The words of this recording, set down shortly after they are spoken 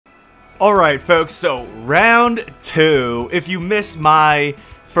Alright folks, so round 2. If you missed my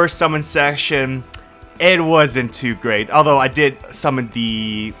first summon section, it wasn't too great. Although I did summon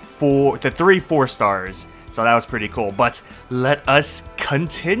the 3 4-stars, so that was pretty cool. But let us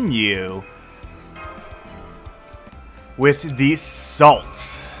continue with the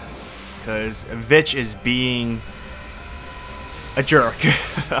salt, because Vitch is being a jerk.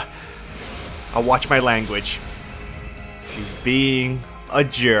 I'll watch my language. She's being a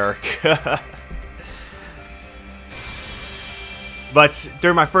jerk. But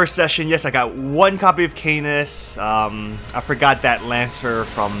during my first session, yes, I got 1 copy of Canis. I forgot that Lancer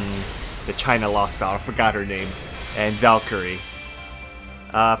from the China Lost Battle. I forgot her name. And Valkyrie.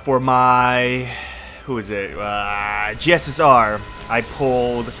 For my... who is it? GSSR, I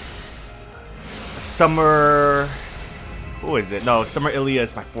pulled Summer... who is it? No, Summer Ilya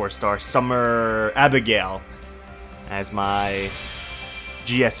is my 4-star. Summer Abigail as my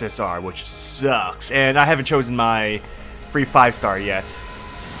GSSR, which sucks. And I haven't chosen my free 5-star yet.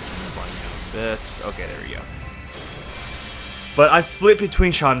 That's okay, there we go. But I split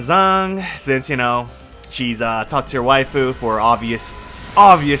between Shanzang, since, you know, she's a top tier waifu for obvious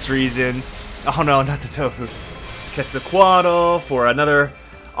reasons. Oh no, not the tofu. Quetzalcoatl for another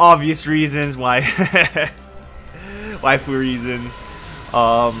obvious reasons why. Waifu reasons.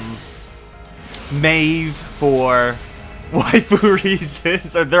 Maeve for waifu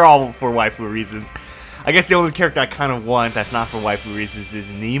reasons. Or they're all for waifu reasons. I guess the only character I kind of want that's not for waifu reasons is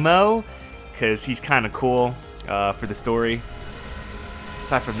Nemo, because he's kind of cool for the story.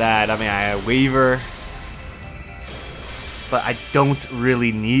 Aside from that, I mean, I have Waver, but I don't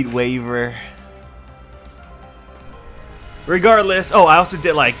really need Waver. Regardless, oh, I also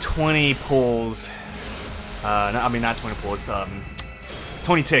did like 20 pulls. I mean, not 20 pulls,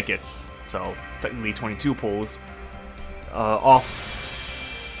 20 tickets. So technically 22 pulls off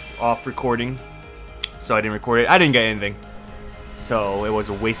recording. So I didn't record it. I didn't get anything. So it was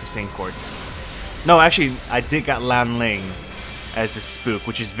a waste of Saint Courts. No, actually, I did got Lan Ling as a spook,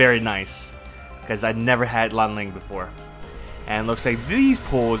 which is very nice, because I never had Lan Ling before. And looks like these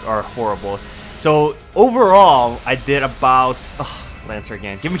pulls are horrible. So overall, I did about... Lancer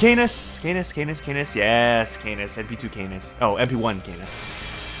again. Give me Canis. Canis. Yes, Canis. MP2 Canis. Oh, MP1 Canis.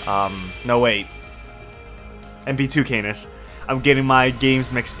 No, wait. MP2 Canis. I'm getting my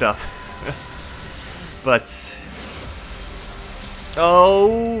games mixed up. But...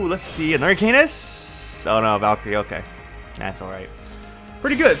 oh, let's see. Another Canis? Oh no, Valkyrie. Okay. That's alright.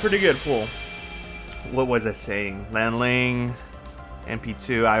 Pretty good pull. What was I saying? Lan Ling,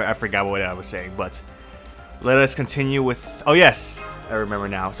 MP2. I forgot what I was saying, but let us continue with... oh yes, I remember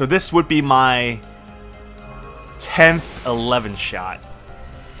now. So this would be my 10th 11 shot,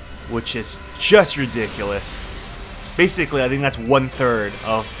 which is just ridiculous. Basically, I think that's 1/3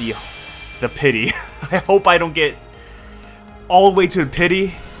 of the pity. I hope I don't get all the way to the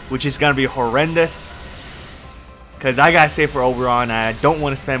pity, which is gonna be horrendous. Because I gotta save for Oberon, and I don't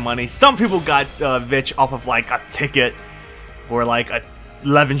want to spend money. Some people got Vitch off of like a ticket or like a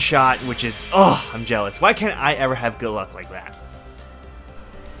 11 shot, which is, oh, I'm jealous. Why can't I ever have good luck like that?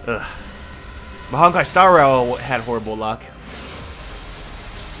 Ugh. Honkai Star Rail had horrible luck.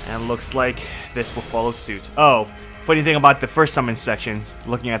 And looks like this will follow suit. Oh, funny thing about the first summon section,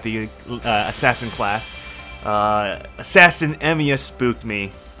 looking at the assassin class, Assassin Emiya spooked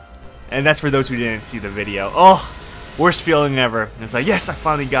me. And that's for those who didn't see the video. Oh, worst feeling ever. And it's like, yes, I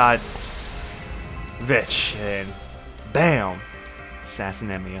finally got Vitch. And bam, Assassin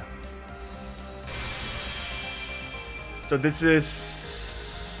Emiya. So this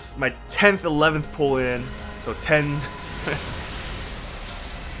is my 10th, 11th pull in. So 10...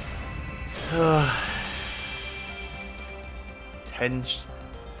 10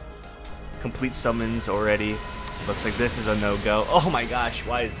 complete summons already. Looks like this is a no-go. Oh my gosh,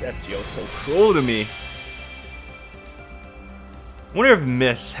 why is FGO so cruel to me? I wonder if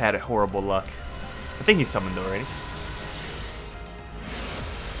Miss had horrible luck. I think he's summoned already.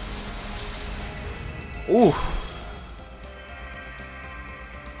 Ooh.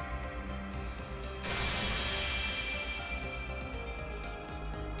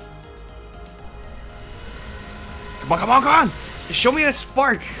 Come on! Just show me a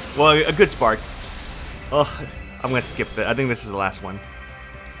spark! Well, a good spark. Oh, I'm gonna skip that. I think this is the last one.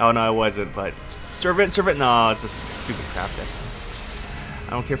 Oh no, it wasn't, but... Servant? No, it's a stupid craft essence.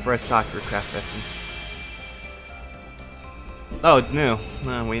 I don't care for a soccer craft essence. Oh, it's new.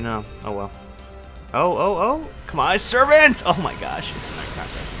 No, we know. Oh well. Oh! Come on, Servant! Oh my gosh, it's not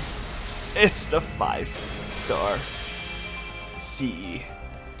craft essence. It's the 5-star CE.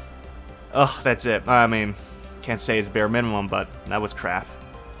 Oh, that's it. I mean... can't say it's bare minimum, but that was crap.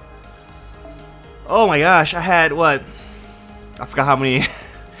 Oh my gosh, I had what? I forgot how many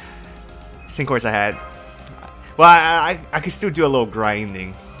sync cores I had. Well, I could still do a little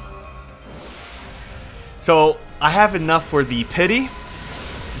grinding. So I have enough for the pity,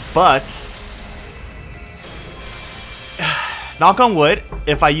 but knock on wood,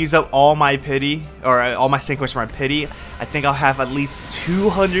 if I use up all my pity or all my sync cores for my pity, I think I'll have at least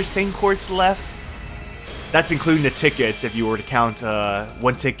 200 sync cores left. That's including the tickets. If you were to count,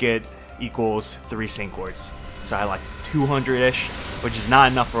 one ticket equals 3 sync cores. So I had like 200-ish, which is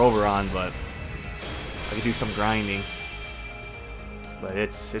not enough for Oberon, but I could do some grinding. But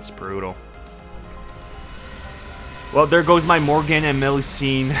it's brutal. Well, there goes my Morgan and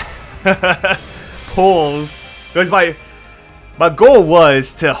Melusine pulls. Because my goal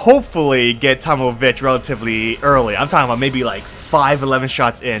was to hopefully get Tamamo Vitch relatively early. I'm talking about maybe like 5 11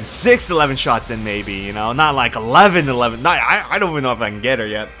 shots in, 6 11 shots in maybe, you know, not like 11 11. I don't even know if I can get her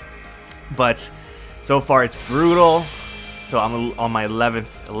yet. But so far it's brutal. So I'm on my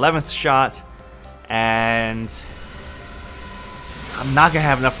 11th shot, and I'm not gonna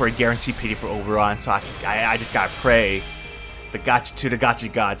have enough for a guaranteed pity for Oberon, so I just gotta pray to the gotcha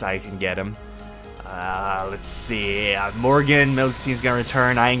gods I can get him. Let's see. Morgan, Melusine's gonna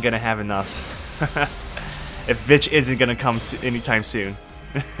return. I ain't gonna have enough. If Vitch isn't gonna come anytime soon.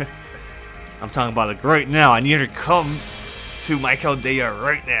 I'm talking about it right now. I need her to come to my Chaldea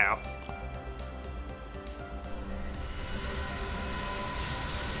right now.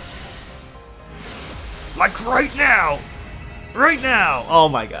 Like right now! Right now! Oh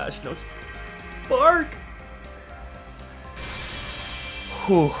my gosh, no spark!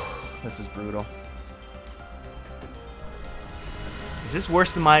 Whew, this is brutal. Is this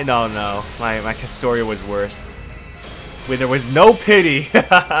worse than my... No, my Castoria was worse. When there was no pity!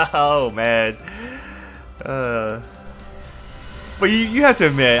 Oh man. But you have to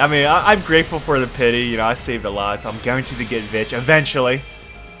admit, I mean, I'm grateful for the pity, you know, I saved a lot, so I'm guaranteed to get Vitch eventually.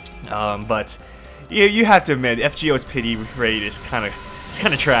 But... you have to admit, FGO's pity rate is kind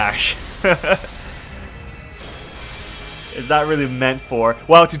of trash. It's not really meant for.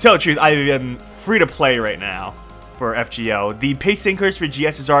 Well, to tell the truth, I am free to play right now for FGO. The paid sinkers for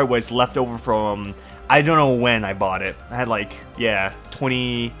GSSR was left over from I don't know when I bought it. I had like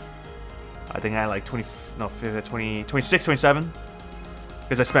 20. I think I had like 20. No, 20, 26, 27.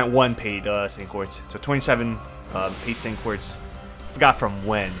 Because I spent 1 paid sync quartz. So 27 paid sync quartz. Forgot from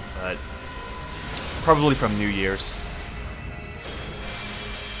when, but. Probably from New Year's.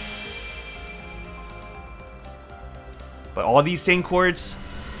 But all these sync cords,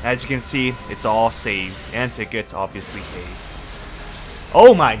 as you can see, it's all saved. And tickets, obviously saved.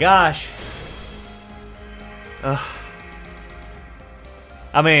 Oh my gosh! Ugh.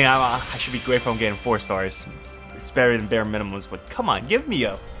 I mean, I should be grateful I'm getting 4 stars. It's better than bare minimums, but come on, give me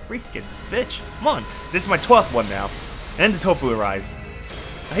a freaking bitch. Come on. This is my 12th one now. And the tofu arrives.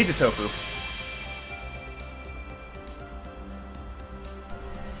 I hate the tofu.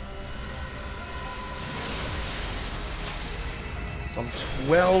 So I'm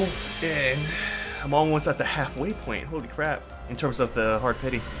 12 in. I'm almost at the halfway point. Holy crap. In terms of the hard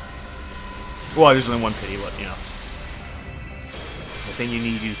pity. Well, there's only 1 pity, but you know. So I think you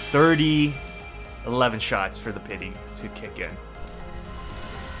need to do 30, 11 shots for the pity to kick in.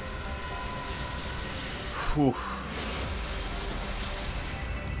 Whew.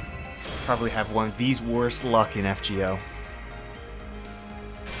 Probably have one of these worst luck in FGO.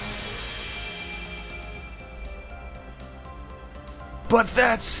 But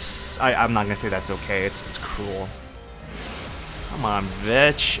that's... I'm not gonna say that's okay. It's cruel. Come on,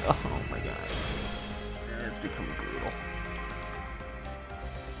 Vitch. Oh my god. It's becoming brutal.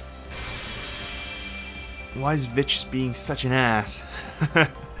 Why is Vitch being such an ass?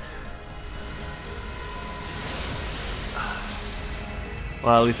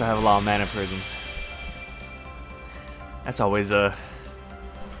 Well, at least I have a lot of mana prisms. That's always a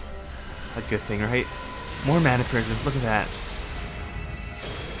good thing, right? More mana prisms. Look at that.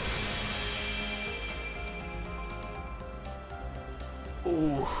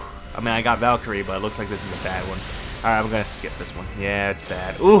 Ooh. I mean, I got Valkyrie, but it looks like this is a bad one. Alright, I'm gonna skip this one. Yeah, it's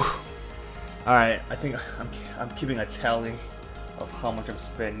bad. Ooh! Alright, I think I'm keeping a tally of how much I'm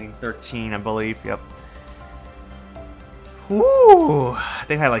spending. 13, I believe. Yep. Ooh! I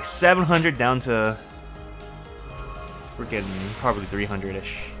think I had like 700 down to freaking probably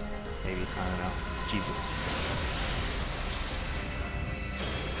 300-ish. Maybe. I don't know. Jesus.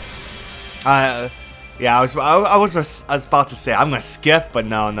 Yeah, I was about to say I'm gonna skip, but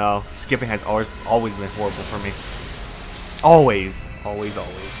no, skipping has always been horrible for me. Always.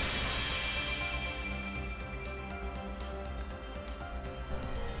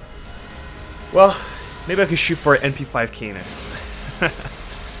 Well, maybe I could shoot for an NP5 Canis.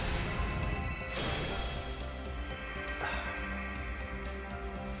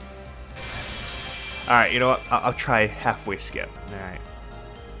 Alright, you know what? I'll try halfway skip. Alright.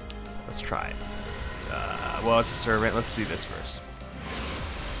 Let's try it. Well, it's a servant. Let's see this first.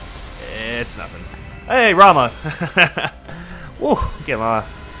 It's nothing. Hey, Rama! Woo! Getting a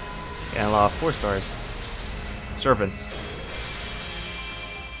lot of 4 stars. Servants.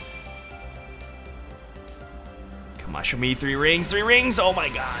 Come on, show me 3 rings. 3 rings! Oh my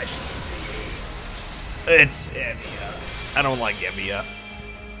gosh. It's Evia. I don't like Evia.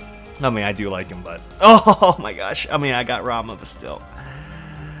 I mean, I do like him, but... Oh my gosh. I mean, I got Rama, but still.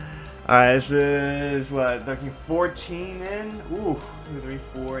 Alright, this is, what, 13, 14 in? Ooh, 2, 3,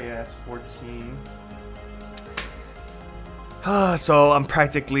 4, yeah, that's 14. So, I'm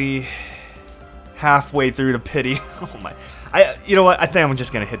practically halfway through the pity. Oh my... You know what, I think I'm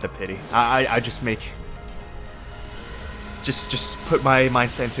just gonna hit the pity. I just make... Just put my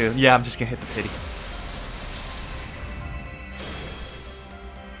mindset into, yeah, I'm just gonna hit the pity.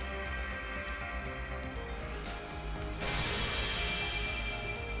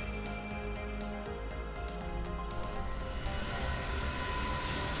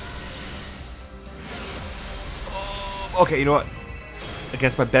 Okay, you know what?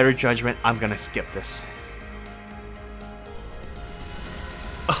 Against my better judgment, I'm gonna skip this.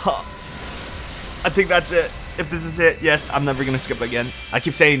 I think that's it. If this is it, yes, I'm never gonna skip again. I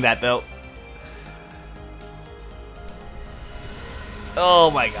keep saying that though. Oh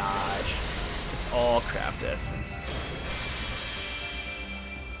my gosh. It's all craft essence.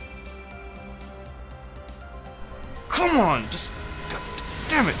 Come on, just...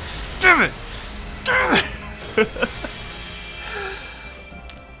 Damn it! Damn it! Damn it!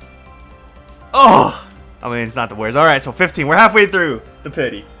 Oh! I mean, it's not the worst. Alright, so 15. We're halfway through the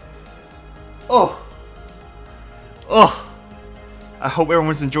pity. Oh! Oh! I hope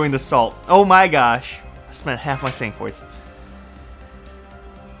everyone's enjoying the salt. Oh my gosh. I spent half my saving points.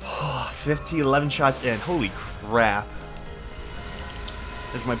 Oh, 50, 11 shots in. Holy crap.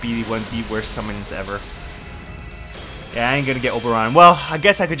 This might be one of the worst summons ever. Yeah, I ain't gonna get Oberon. Well, I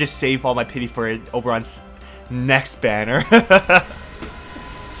guess I could just save all my pity for Oberon's next banner.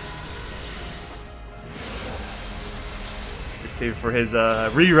 Just save it for his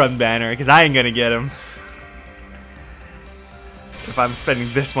rerun banner, because I ain't gonna get him. If I'm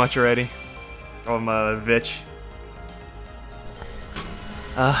spending this much already on Vitch.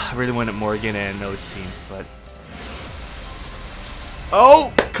 I really wanted Morgan and no scene, but...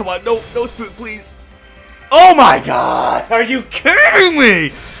 Oh! Come on, no spook, please! Oh my god! Are you kidding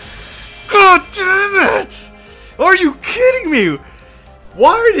me? God damn it! Are you kidding me?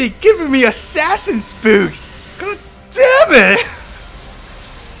 Why are they giving me assassin spooks? God damn it!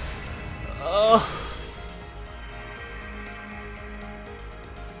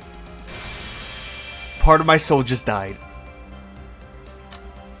 Part of my soul just died.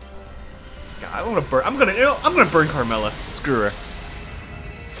 God, I want to burn. I'm gonna burn Carmella. Screw her.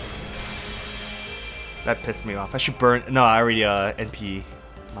 That pissed me off. I should burn. No, I already NP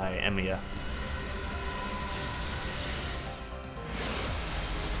my Emiya.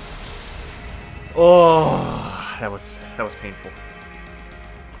 Oh, that was painful.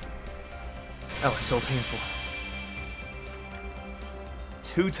 That was so painful.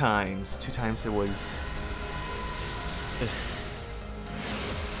 2 times. 2 times it was.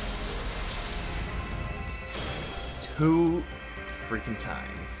 Two freaking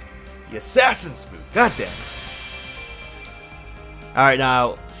times. The assassin spook. God damn it. Alright,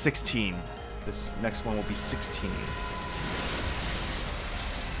 now 16. This next one will be 16.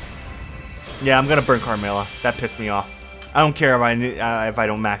 Yeah, I'm gonna burn Carmella. That pissed me off. I don't care if I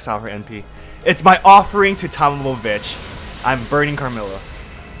don't max out her NP. It's my offering to Tamamo Vitch. I'm burning Carmella.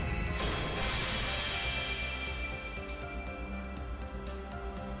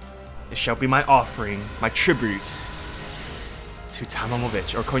 It shall be my offering, my tribute to Tamamo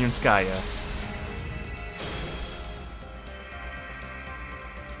Vitch or Koyanskaya.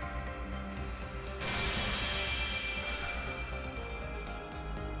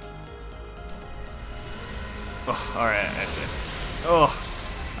 Oh, alright, that's it. Oh,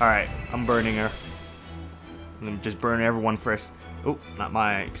 alright, I'm burning her. I'm gonna just burn everyone first. Oh, not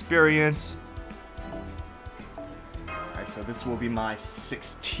my experience. Alright, so this will be my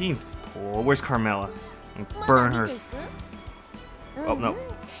 16th pull. Where's Carmella? I'm gonna burn her. Oh, no.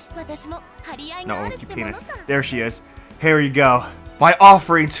 No, keep penis. There she is. Here you go. My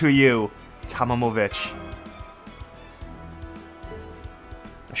offering to you, Tamamo Vitch.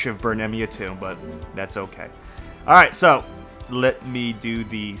 I should have burned Emiya too, but that's okay. Alright, so let me do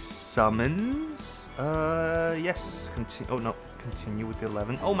the summons. Yes. Continue. Oh no, continue with the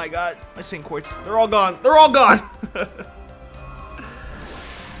 11. Oh my God, my sync quartz. They're all gone. They're all gone.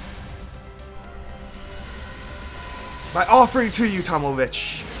 My offering to you, Tamamo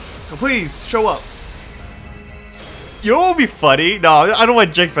Vitch. So please show up. You know what would be funny? No, I don't want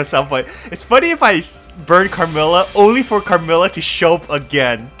to jinx myself, but it's funny if I burn Carmilla only for Carmilla to show up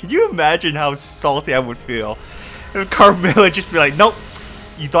again. Can you imagine how salty I would feel? If Carmilla just be like, nope,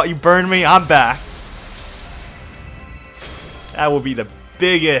 you thought you burned me, I'm back. That would be the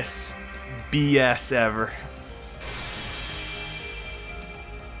biggest BS ever.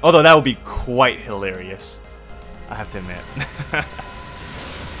 Although that would be quite hilarious, I have to admit.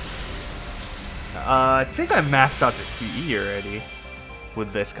 I think I maxed out the CE already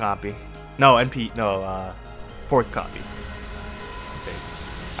with this copy. No, NP, no, fourth copy. Okay.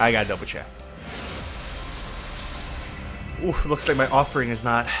 I gotta double check. Oof, looks like my offering is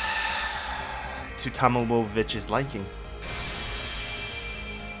not to Tamamo Vitch's liking.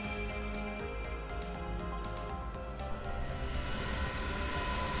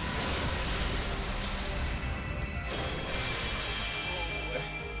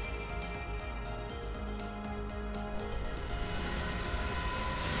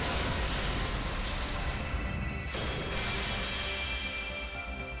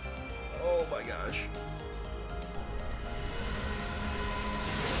 Oh my gosh.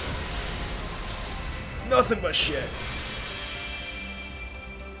 Nothing but shit.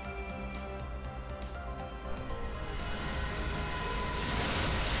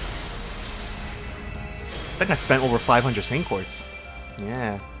 I think I spent over 500 Saint Quartz.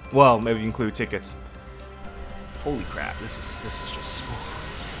 Yeah. Well, maybe you include tickets. Holy crap, this is just...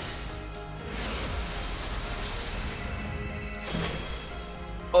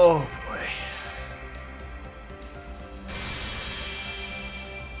 Oh boy.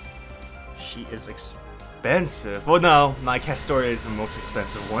 She is expensive. Well, no, my Castoria is the most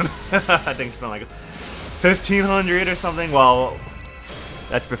expensive one. I think it's been like 1,500 or something. Well,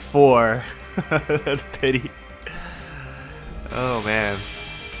 that's before the pity. Oh man.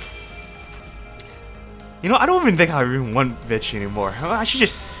 You know, I don't even think I even want Vitch anymore. I should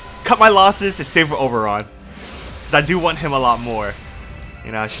just cut my losses and save for Oberon, because I do want him a lot more.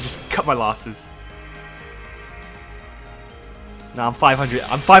 You know, I should just cut my losses. No, I'm 500.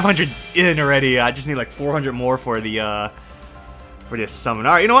 I'm 500 in already. I just need like 400 more for the for this summon.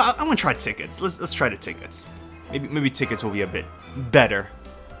 All right, you know what? I'm gonna try tickets. Let's try the tickets. Maybe tickets will be a bit better.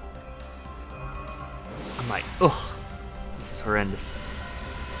 I'm like, ugh, this is horrendous.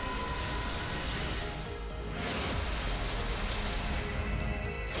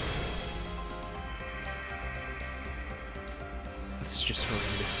 This is just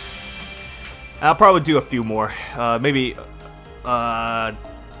horrendous. I'll probably do a few more. Maybe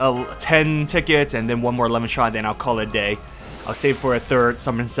 10 tickets and then one more 11 shot, then I'll call it a day. I'll save for a third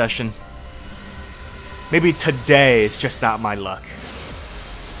summon session. Maybe today is just not my luck.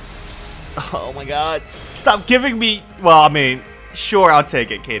 Oh my god. Stop giving me... Well, I mean, sure, I'll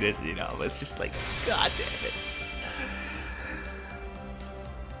take it, Cadence, you know, but it's just like, god damn it.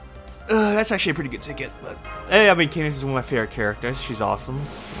 That's actually a pretty good ticket, but... Hey, I mean, Cadence is one of my favorite characters. She's awesome.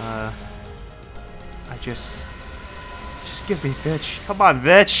 Just give me Vitch. Come on,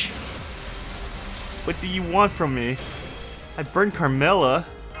 Vitch. What do you want from me? I burned Carmilla.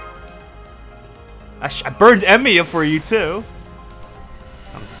 I burned Emiya for you too.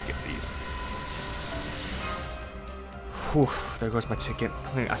 I'm gonna skip these. Whew, there goes my ticket.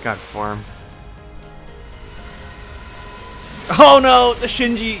 I got farm. Oh no, the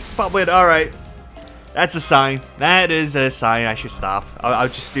Shinji Puppet. Alright. That's a sign. That is a sign I should stop. I'll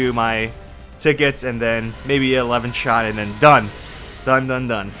just do my tickets and then maybe 11 shot and then done. Done.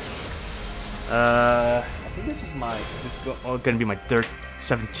 I think this is gonna be my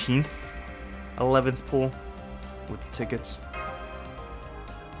 17th, 11th pull with the tickets.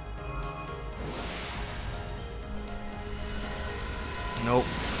 Nope.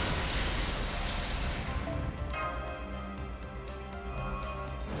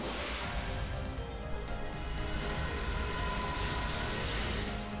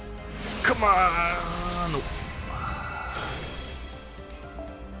 Come on! Nope.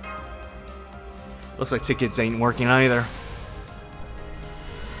 Looks like tickets ain't working either.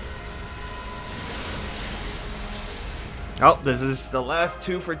 Oh, this is the last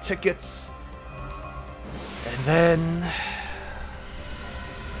two for tickets. And then...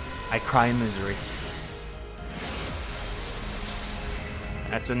 I cry in misery.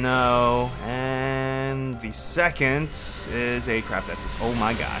 That's a no. And the second is a craft essence. Oh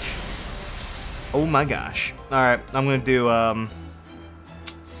my gosh. Oh my gosh. Alright, I'm gonna do,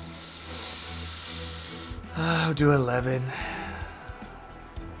 I'll do 11.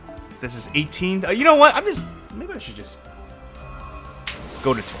 This is 18. You know what? Maybe I should just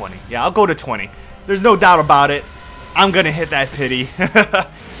go to 20. Yeah, I'll go to 20. There's no doubt about it. I'm gonna hit that pity.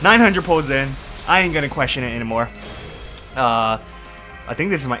 900 pulls in. I ain't gonna question it anymore. I think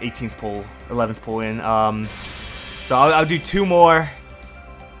this is my 18th pull, 11th pull in. So I'll do 2 more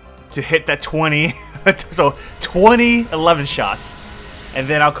to hit that 20. So 20, 11 shots. And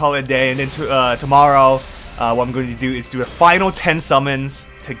then I'll call it a day. And then tomorrow, what I'm going to do is do a final 10 summons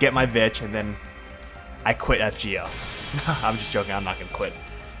to get my Vitch, and then I quit FGO. I'm just joking, I'm not gonna quit.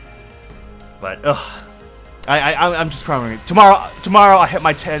 But I'm just probably tomorrow I'll hit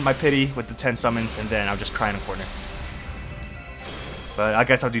my pity with the 10 summons, and then I'll just cry in a corner. But I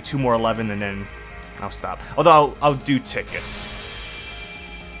guess I'll do 2 more 11 and then I'll stop. Although I'll do tickets.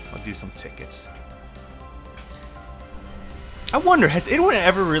 I'll do some tickets. I wonder, has anyone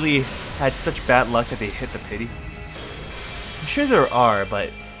ever really had such bad luck that they hit the pity? I'm sure there are,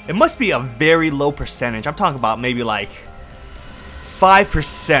 but it must be a very low percentage. I'm talking about maybe like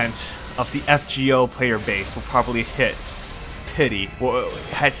 5% of the FGO player base will probably hit pity, or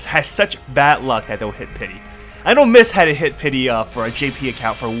has such bad luck that they'll hit pity. I know Miss had to hit pity for a JP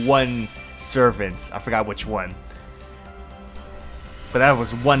account for 1 servant. I forgot which one. But that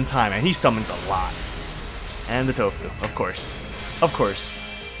was one time, and he summons a lot. And the tofu, of course. Of course,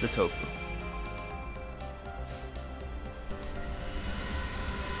 the tofu.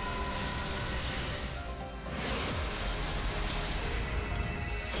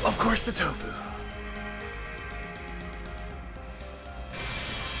 Of course, the tofu.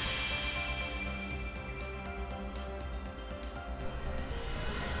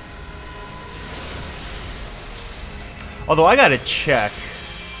 Although I gotta check.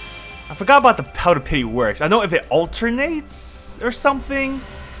 I forgot about how the pity works. I know if it alternates or something,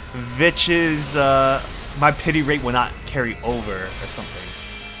 Vitch's my pity rate will not carry over or something.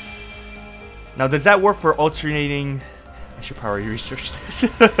 Now, does that work for alternating? I should probably research this.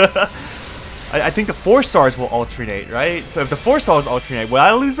 I think the 4 stars will alternate, right? So if the 4 stars alternate, will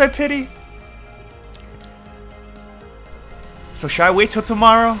I lose my pity? So should I wait till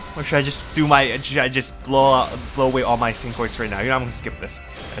tomorrow, or should I just do my? Should I just blow away all my sync points right now? You know, I'm gonna skip this.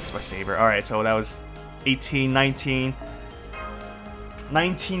 That's my saver. All right, so that was 18, 19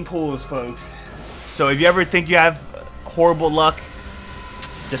 pulls, folks. So if you ever think you have horrible luck,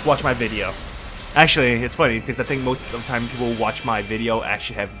 just watch my video. Actually, it's funny because I think most of the time people who watch my video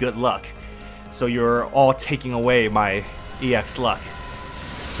actually have good luck. So you're all taking away my EX luck.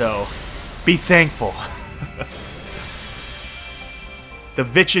 So be thankful. The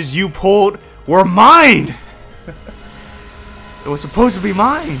Vitches you pulled were mine! It was supposed to be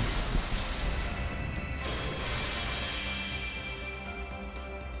mine!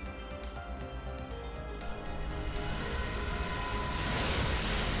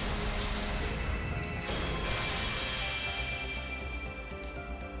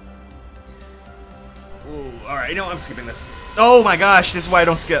 Ooh, alright, you know what? I'm skipping this. Oh my gosh, this is why I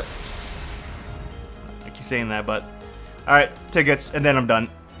don't skip. I keep saying that, but... Alright, tickets, and then I'm done.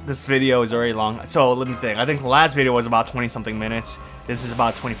 This video is already long. So, let me think. I think the last video was about 20-something minutes. This is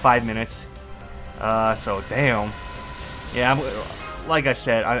about 25 minutes. So, damn. Yeah, like I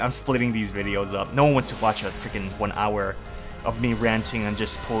said, I'm splitting these videos up. No one wants to watch a freaking 1 hour of me ranting and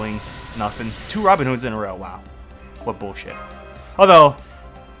just pulling nothing. 2 Robin Hoods in a row. Wow. What bullshit. Although,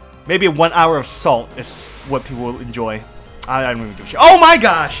 maybe 1 hour of salt is what people will enjoy. I don't even give a shit. Oh my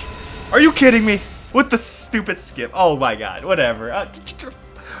gosh! Are you kidding me? With the stupid skip. Oh my god. Whatever. I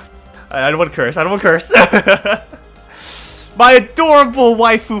don't want to curse. I don't want to curse. My adorable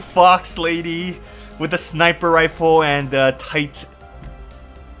waifu fox lady with a sniper rifle and tight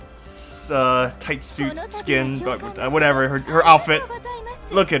suit skin. Whatever. Her outfit.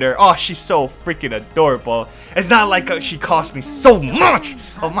 Look at her. Oh, she's so freaking adorable. It's not like she cost me so much.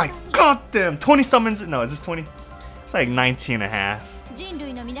 Oh my goddamn. 20 summons. No, is this 20? It's like 19 and a half.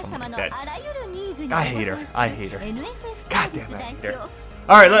 Something like that. I hate her. I hate her. God damn it, I hate her.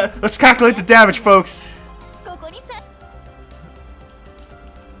 Alright, let's calculate the damage, folks.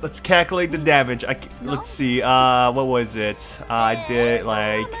 Let's calculate the damage. Let's see. What was it? I did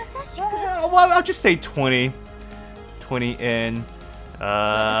like... well, I'll just say 20. 20 in.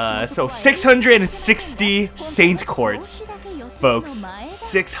 So 660 Saint Quartz, folks.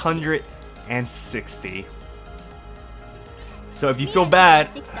 660. So if you feel bad,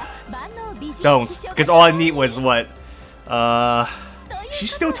 don't, because all I need was what?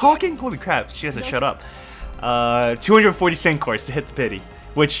 She's still talking? Holy crap, she hasn't shut up. 240 Saint Quartz to hit the pity.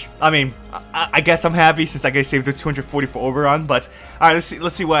 Which, I mean, I guess I'm happy since I get saved the 240 for Oberon. But all right,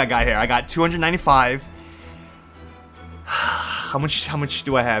 let's see what I got here. I got 295. How much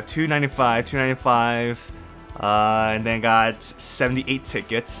do I have? 295, and then got 78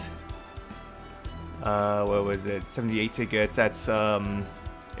 tickets. What was it? 78 tickets. That's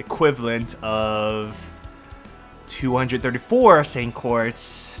equivalent of 234 St.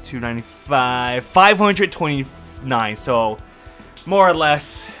 Courts. 295, 529. So more or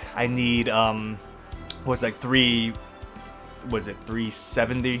less, I need was like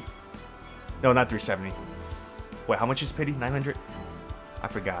 370? No, not 370. Wait, how much is pity? 900? I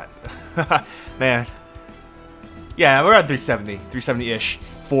forgot. Man. Yeah, we're at 370. 370-ish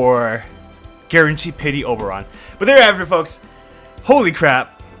for guaranteed pity Oberon. But there you have it, folks. Holy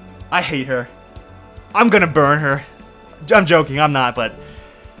crap. I hate her. I'm gonna burn her. I'm joking, I'm not, but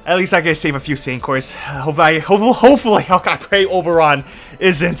at least I can save a few Saint cores. Hopefully, I pray Oberon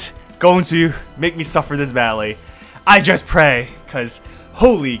isn't going to make me suffer this badly. I just pray, because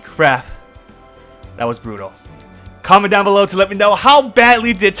holy crap. That was brutal. Comment down below to let me know how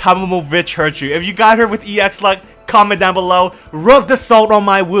badly did Tamamo Vitch hurt you. If you got her with EX luck, comment down below. Rub the salt on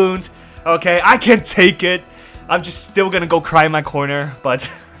my wound. Okay, I can take it. I'm just still gonna go cry in my corner, but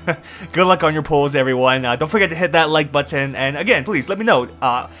good luck on your polls, everyone. Don't forget to hit that like button, and again, please let me know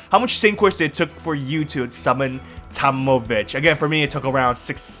how much Saint course it took for you to summon Tamamo Vitch. Again, for me, it took around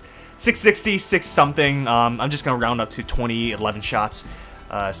 660, 6 something. I'm just gonna round up to 20, 11 shots.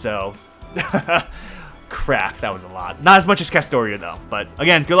 So. Crap, that was a lot. Not as much as Castoria, though. But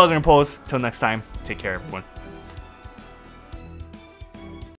again, good luck on your polls. Till next time, take care, everyone.